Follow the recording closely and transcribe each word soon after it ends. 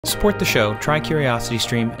Support the show, try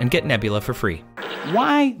CuriosityStream, and get Nebula for free.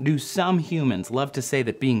 Why do some humans love to say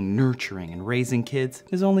that being nurturing and raising kids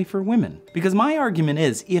is only for women? Because my argument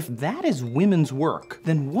is, if that is women's work,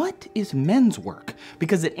 then what is men's work?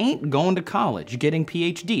 Because it ain't going to college, getting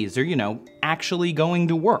PhDs, or, actually going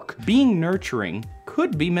to work. Being nurturing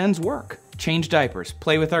could be men's work. Change diapers,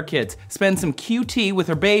 play with our kids, spend some QT with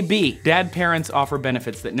our baby. Dad parents offer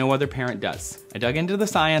benefits that no other parent does. I dug into the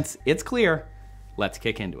science, it's clear. Let's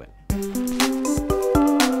kick into it.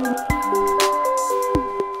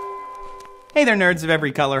 Hey there, nerds of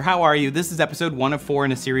every color, how are you? This is episode 1 of 4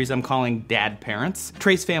 in a series I'm calling Dad Parents.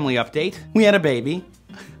 Trace family update. We had a baby.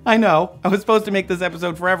 I know, I was supposed to make this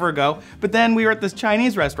episode forever ago, but then we were at this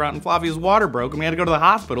Chinese restaurant and Flavia's water broke and we had to go to the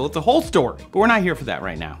hospital. It's a whole story. But we're not here for that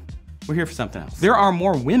right now. We're here for something else. There are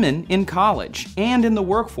more women in college and in the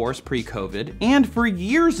workforce pre-COVID, and for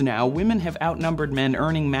years now, women have outnumbered men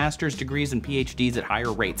earning master's degrees and PhDs at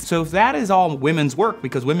higher rates. So if that is all women's work,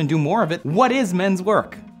 because women do more of it, what is men's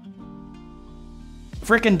work?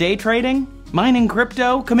 Frickin' day trading? Mining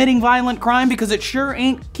crypto? Committing violent crime? Because it sure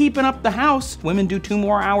ain't keeping up the house. Women do 2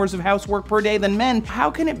 more hours of housework per day than men.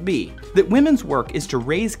 How can it be that women's work is to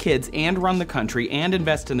raise kids and run the country and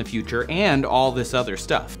invest in the future and all this other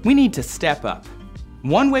stuff? We need to step up.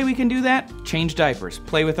 One way we can do that? Change diapers,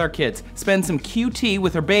 play with our kids, spend some QT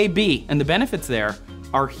with our baby. And the benefits there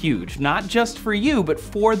are huge, not just for you, but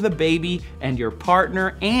for the baby and your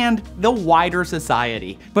partner and the wider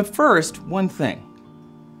society. But first, one thing.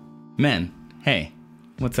 Men, hey,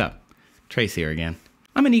 what's up? Trace here again.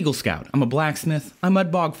 I'm an Eagle Scout, I'm a blacksmith, I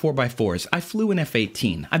mudbog 4x4s, I flew an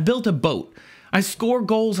F-18, I built a boat, I score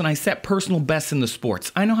goals and I set personal bests in the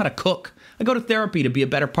sports, I know how to cook, I go to therapy to be a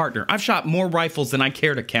better partner, I've shot more rifles than I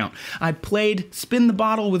care to count, I played spin the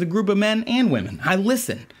bottle with a group of men and women, I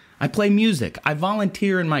listen. I play music, I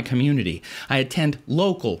volunteer in my community, I attend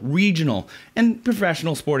local, regional, and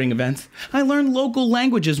professional sporting events. I learn local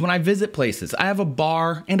languages when I visit places. I have a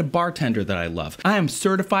bar and a bartender that I love. I am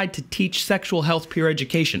certified to teach sexual health peer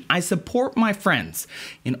education. I support my friends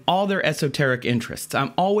in all their esoteric interests.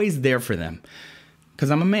 I'm always there for them,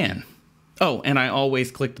 because I'm a man. Oh, and I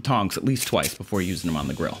always click the tongs at least twice before using them on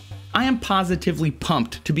the grill. I am positively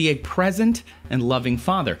pumped to be a present and loving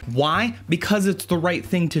father. Why? Because it's the right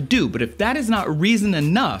thing to do. But if that is not reason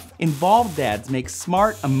enough, involved dads make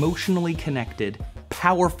smart, emotionally connected,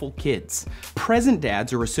 powerful kids. Present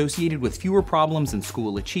dads are associated with fewer problems in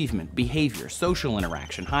school achievement, behavior, social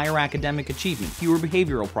interaction, higher academic achievement, fewer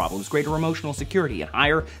behavioral problems, greater emotional security, and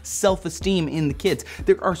higher self-esteem in the kids.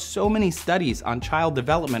 There are so many studies on child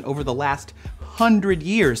development over the last 100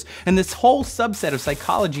 years, and this whole subset of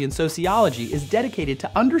psychology and sociology is dedicated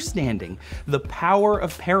to understanding the power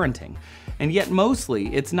of parenting, and yet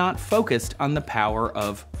mostly it's not focused on the power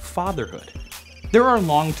of fatherhood. There are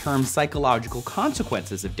long-term psychological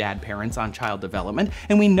consequences of dad parents on child development,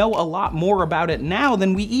 and we know a lot more about it now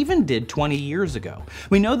than we even did 20 years ago.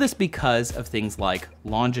 We know this because of things like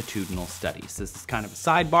longitudinal studies. This is kind of a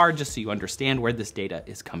sidebar just so you understand where this data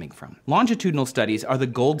is coming from. Longitudinal studies are the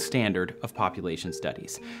gold standard of population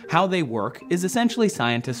studies. How they work is essentially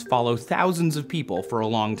scientists follow thousands of people for a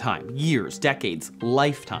long time, years, decades,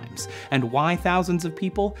 lifetimes. And why thousands of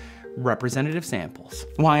people? Representative samples.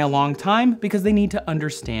 Why a long time? Because they need to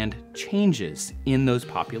understand changes in those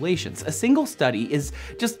populations. A single study is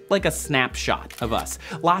just like a snapshot of us.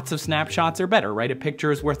 Lots of snapshots are better, right? A picture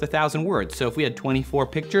is worth 1,000 words. So if we had 24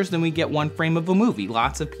 pictures, then we get 1 frame of a movie.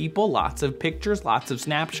 Lots of people, lots of pictures, lots of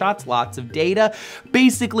snapshots, lots of data.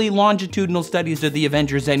 Basically, longitudinal studies are the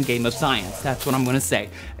Avengers Endgame of science. That's what I'm gonna say.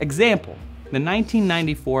 Example. The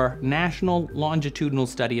 1994 National Longitudinal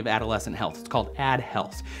Study of Adolescent Health. It's called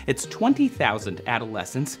AdHealth. It's 20,000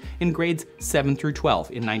 adolescents in grades 7 through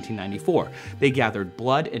 12 in 1994. They gathered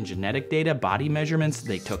blood and genetic data, body measurements,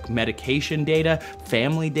 they took medication data,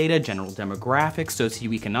 family data, general demographics,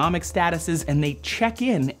 socioeconomic statuses, and they check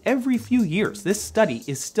in every few years. This study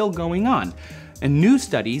is still going on. And new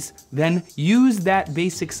studies then use that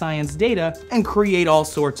basic science data and create all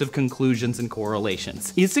sorts of conclusions and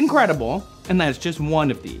correlations. It's incredible, and that's just one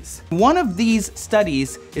of these. One of these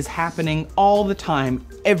studies is happening all the time,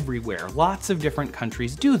 everywhere. Lots of different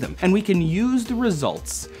countries do them, and we can use the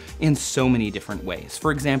results in so many different ways.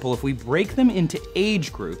 For example, if we break them into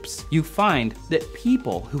age groups, you find that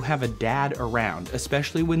people who have a dad around,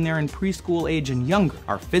 especially when they're in preschool age and younger,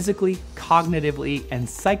 are physically, cognitively, and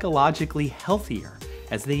psychologically healthier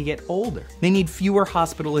as they get older. They need fewer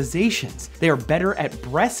hospitalizations. They are better at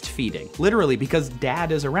breastfeeding, literally because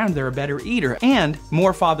dad is around, they're a better eater. And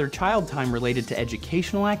more father-child time related to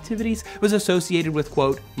educational activities was associated with,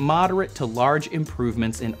 quote, moderate to large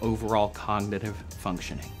improvements in overall cognitive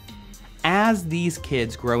functioning. As these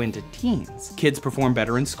kids grow into teens, kids perform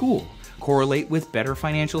better in school, correlate with better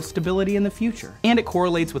financial stability in the future, and it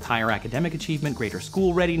correlates with higher academic achievement, greater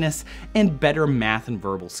school readiness, and better math and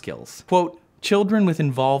verbal skills. Quote, children with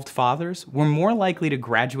involved fathers were more likely to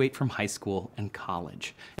graduate from high school and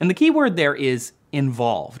college. And the key word there is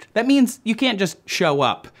involved. That means you can't just show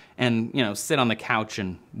up and, sit on the couch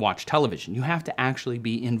and watch television. You have to actually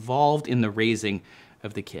be involved in the raising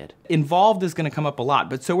of the kid. Involved is going to come up a lot,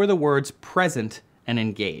 but so are the words present and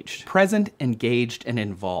engaged. Present, engaged, and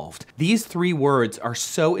involved. These three words are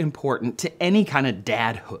so important to any kind of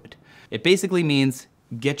dadhood. It basically means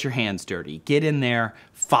get your hands dirty, get in there,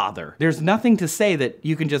 father. There's nothing to say that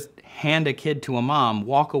you can just hand a kid to a mom,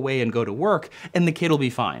 walk away and go to work, and the kid will be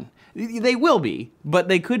fine. They will be, but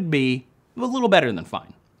they could be a little better than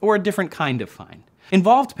fine, or a different kind of fine.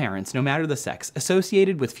 Involved parents, no matter the sex,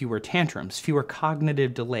 associated with fewer tantrums, fewer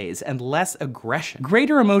cognitive delays, and less aggression.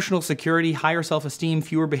 Greater emotional security, higher self-esteem,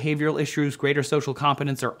 fewer behavioral issues, greater social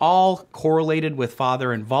competence are all correlated with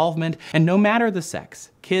father involvement, and no matter the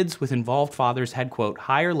sex, kids with involved fathers had, quote,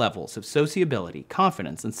 higher levels of sociability,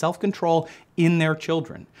 confidence, and self-control in their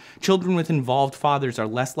children. Children with involved fathers are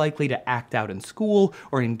less likely to act out in school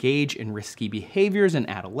or engage in risky behaviors in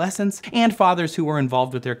adolescence, and fathers who were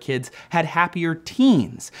involved with their kids had happier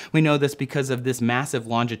teens. We know this because of this massive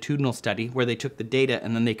longitudinal study where they took the data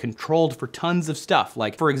and then they controlled for tons of stuff,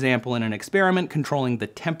 like, for example, in an experiment, controlling the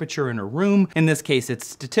temperature in a room. In this case, it's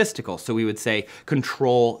statistical, so we would say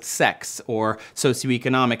control sex or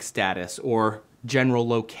socioeconomic status or general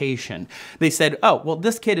location. They said, oh, well,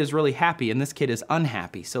 this kid is really happy and this kid is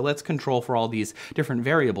unhappy, so let's control for all these different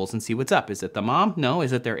variables and see what's up. Is it the mom? No.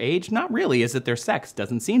 Is it their age? Not really. Is it their sex?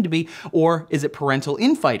 Doesn't seem to be. Or is it parental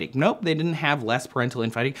infighting? Nope, they didn't have less parental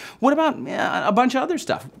infighting. What about a bunch of other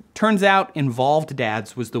stuff? Turns out involved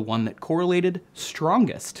dads was the one that correlated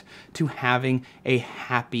strongest to having a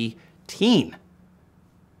happy teen.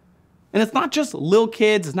 And it's not just little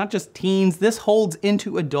kids, it's not just teens, this holds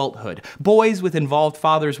into adulthood. Boys with involved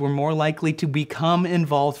fathers were more likely to become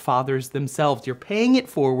involved fathers themselves. You're paying it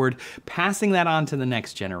forward, passing that on to the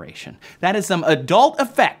next generation. That is some adult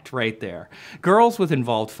effect right there. Girls with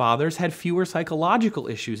involved fathers had fewer psychological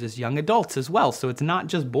issues as young adults as well, so it's not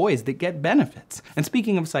just boys that get benefits. And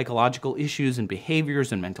speaking of psychological issues and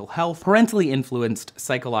behaviors and mental health, parentally influenced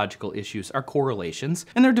psychological issues are correlations,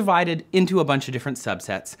 and they're divided into a bunch of different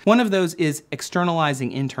subsets. One of those is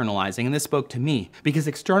externalizing, internalizing, and this spoke to me because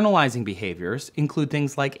externalizing behaviors include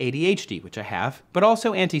things like ADHD, which I have, but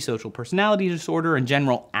also antisocial personality disorder and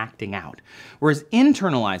general acting out. Whereas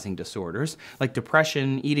internalizing disorders like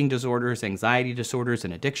depression, eating disorders, anxiety disorders,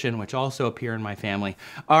 and addiction, which also appear in my family,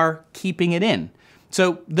 are keeping it in.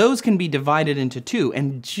 So those can be divided into two,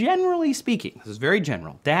 and generally speaking, this is very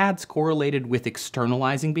general, dads correlated with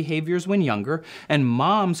externalizing behaviors when younger, and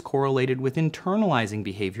moms correlated with internalizing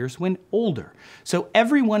behaviors when older. So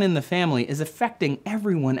everyone in the family is affecting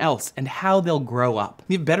everyone else and how they'll grow up.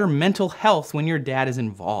 You have better mental health when your dad is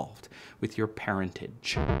involved with your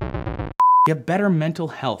parentage. You have better mental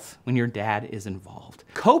health when your dad is involved.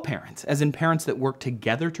 Co-parents, as in parents that work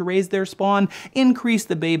together to raise their spawn, increase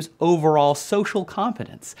the babe's overall social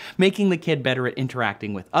competence, making the kid better at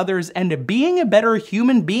interacting with others and being a better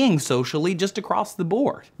human being socially just across the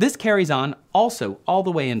board. This carries on also all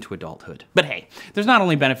the way into adulthood. But hey, there's not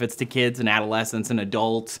only benefits to kids and adolescents and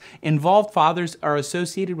adults. Involved fathers are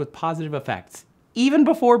associated with positive effects, even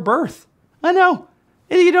before birth. I know.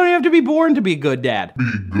 You don't even have to be born to be a good dad. Be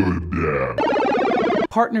good dad.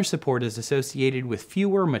 Partner support is associated with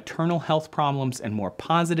fewer maternal health problems and more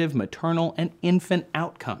positive maternal and infant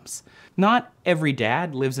outcomes. Not every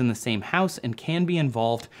dad lives in the same house and can be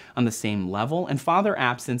involved on the same level, and father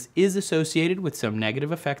absence is associated with some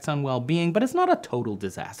negative effects on well-being, but it's not a total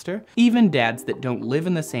disaster. Even dads that don't live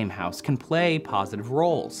in the same house can play positive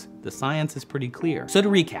roles. The science is pretty clear. So to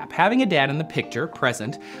recap, having a dad in the picture,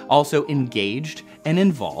 present, also engaged and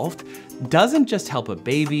involved, doesn't just help a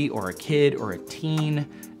baby or a kid or a teen.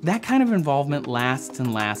 That kind of involvement lasts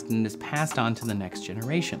and lasts and is passed on to the next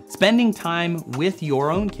generation. Spending time with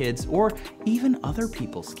your own kids, or even other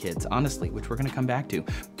people's kids, honestly, which we're gonna come back to,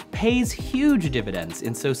 pays huge dividends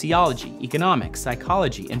in sociology, economics,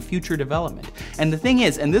 psychology, and future development. And the thing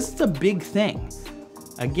is, and this is a big thing,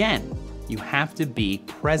 again, you have to be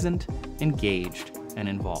present, engaged, and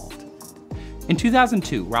involved. In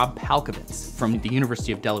 2002, Rob Palkovitz from the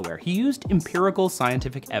University of Delaware, he used empirical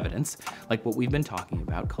scientific evidence, like what we've been talking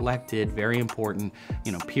about, collected, very important,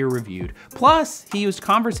 peer-reviewed. Plus, he used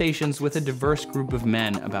conversations with a diverse group of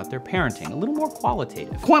men about their parenting, a little more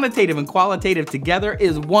qualitative. Quantitative and qualitative together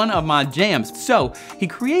is one of my jams. So, he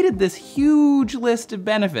created this huge list of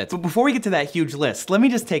benefits. But before we get to that huge list, let me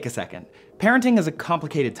just take a second. Parenting is a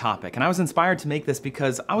complicated topic, and I was inspired to make this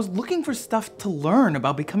because I was looking for stuff to learn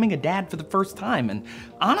about becoming a dad for the first time. And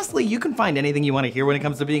honestly, you can find anything you want to hear when it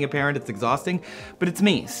comes to being a parent. It's exhausting, but it's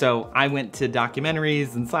me. So I went to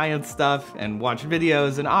documentaries and science stuff and watched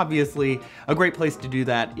videos, and obviously a great place to do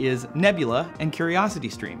that is Nebula and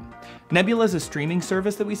CuriosityStream. Nebula is a streaming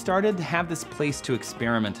service that we started to have this place to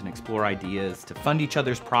experiment and explore ideas, to fund each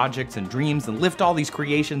other's projects and dreams and lift all these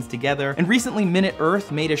creations together. And recently Minute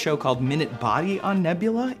Earth made a show called Minute Body on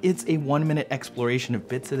Nebula. It's a 1-minute exploration of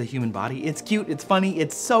bits of the human body. It's cute, it's funny,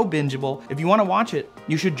 it's so bingeable. If you want to watch it,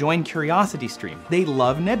 you should join CuriosityStream. They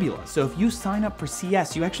love Nebula, so if you sign up for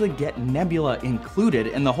CS, you actually get Nebula included,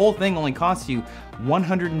 and the whole thing only costs you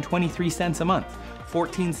 123 cents a month.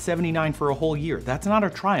 $14.79 for a whole year. That's not a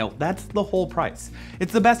trial, that's the whole price.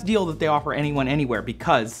 It's the best deal that they offer anyone anywhere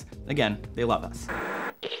because, again, they love us.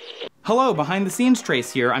 Hello, behind the scenes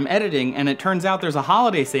Trace here. I'm editing and it turns out there's a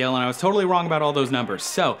holiday sale and I was totally wrong about all those numbers.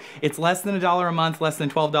 So it's less than $1 a month, less than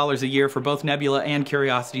 $12 a year for both Nebula and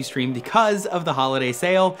CuriosityStream because of the holiday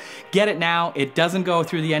sale. Get it now. It doesn't go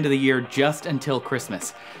through the end of the year, just until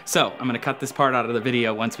Christmas. So I'm gonna cut this part out of the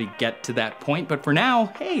video once we get to that point. But for now,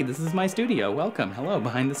 hey, this is my studio. Welcome, hello,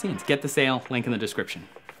 behind the scenes. Get the sale, link in the description.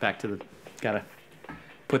 Back to the, gotta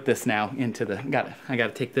put this now into the, I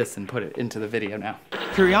gotta take this and put it into the video now.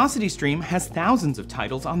 CuriosityStream has thousands of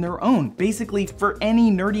titles on their own, basically for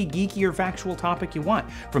any nerdy, geeky, or factual topic you want.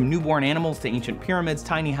 From newborn animals to ancient pyramids,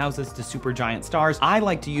 tiny houses to supergiant stars. I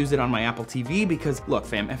like to use it on my Apple TV because, look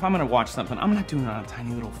fam, if I'm gonna watch something, I'm not doing it on a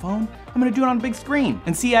tiny little phone. I'm gonna do it on a big screen.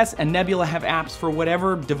 And CS and Nebula have apps for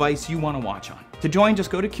whatever device you wanna watch on. To join, just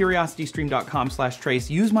go to curiositystream.com/Trace,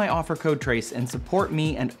 use my offer code TRACE, and support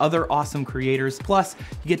me and other awesome creators. Plus,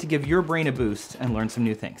 you get to give your brain a boost and learn some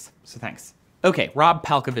new things. So thanks. Okay, Rob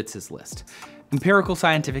Palkovitz's list. Empirical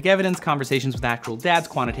scientific evidence, conversations with actual dads,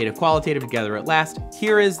 quantitative, qualitative, together at last.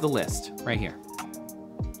 Here is the list, right here.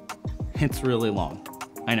 It's really long,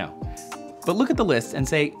 I know. But look at the list and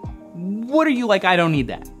say, what are you like, I don't need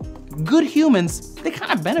that? Good humans, they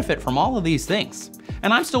kind of benefit from all of these things.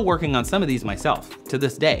 And I'm still working on some of these myself, to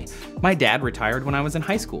this day. My dad retired when I was in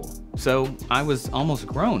high school, so I was almost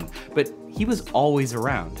grown, but he was always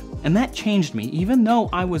around. And that changed me, even though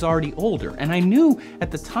I was already older. And I knew at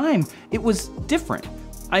the time it was different.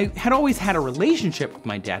 I had always had a relationship with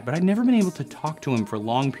my dad, but I'd never been able to talk to him for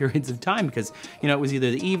long periods of time because, it was either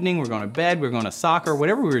the evening, we're going to bed, we're going to soccer,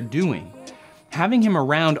 whatever we were doing. Having him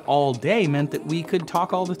around all day meant that we could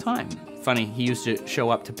talk all the time. Funny, he used to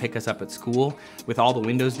show up to pick us up at school with all the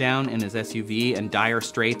windows down in his SUV and Dire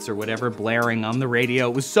Straits or whatever blaring on the radio.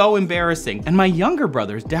 It was so embarrassing. And my younger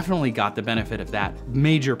brothers definitely got the benefit of that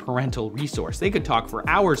major parental resource. They could talk for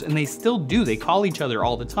hours and they still do. They call each other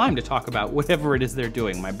all the time to talk about whatever it is they're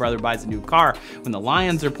doing. My brother buys a new car when the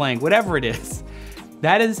Lions are playing, whatever it is.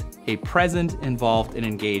 That is a present, involved, and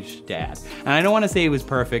engaged dad. And I don't want to say he was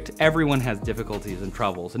perfect. Everyone has difficulties and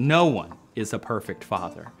troubles. No one is a perfect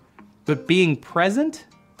father. But being present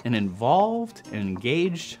and involved and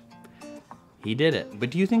engaged, he did it. But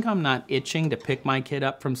do you think I'm not itching to pick my kid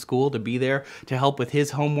up from school, to be there, to help with his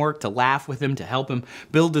homework, to laugh with him, to help him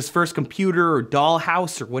build his first computer or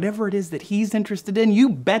dollhouse or whatever it is that he's interested in? You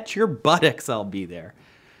bet your buttocks I'll be there.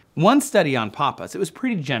 One study on papas, it was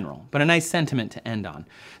pretty general, but a nice sentiment to end on,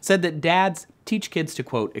 said that dads teach kids to,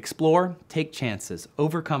 quote, explore, take chances,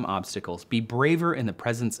 overcome obstacles, be braver in the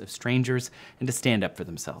presence of strangers, and to stand up for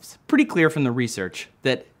themselves. Pretty clear from the research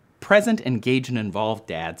that present, engaged, and involved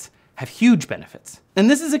dads have huge benefits. And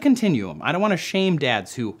this is a continuum. I don't want to shame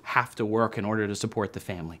dads who have to work in order to support the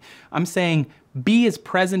family. I'm saying be as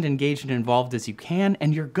present, engaged, and involved as you can,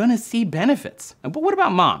 and you're gonna see benefits. But what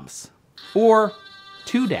about moms? Or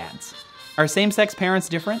two dads? Are same-sex parents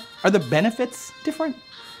different? Are the benefits different?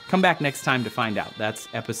 Come back next time to find out. That's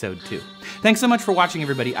episode 2. Thanks so much for watching,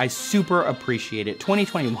 everybody. I super appreciate it.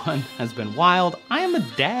 2021 has been wild. I am a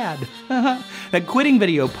dad. That quitting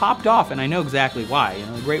video popped off, and I know exactly why.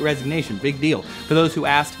 The Great Resignation, big deal. For those who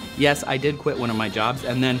asked, yes, I did quit one of my jobs,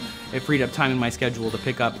 and then it freed up time in my schedule to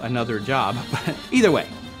pick up another job. But either way,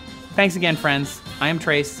 thanks again, friends. I am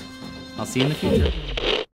Trace. I'll see you in the future.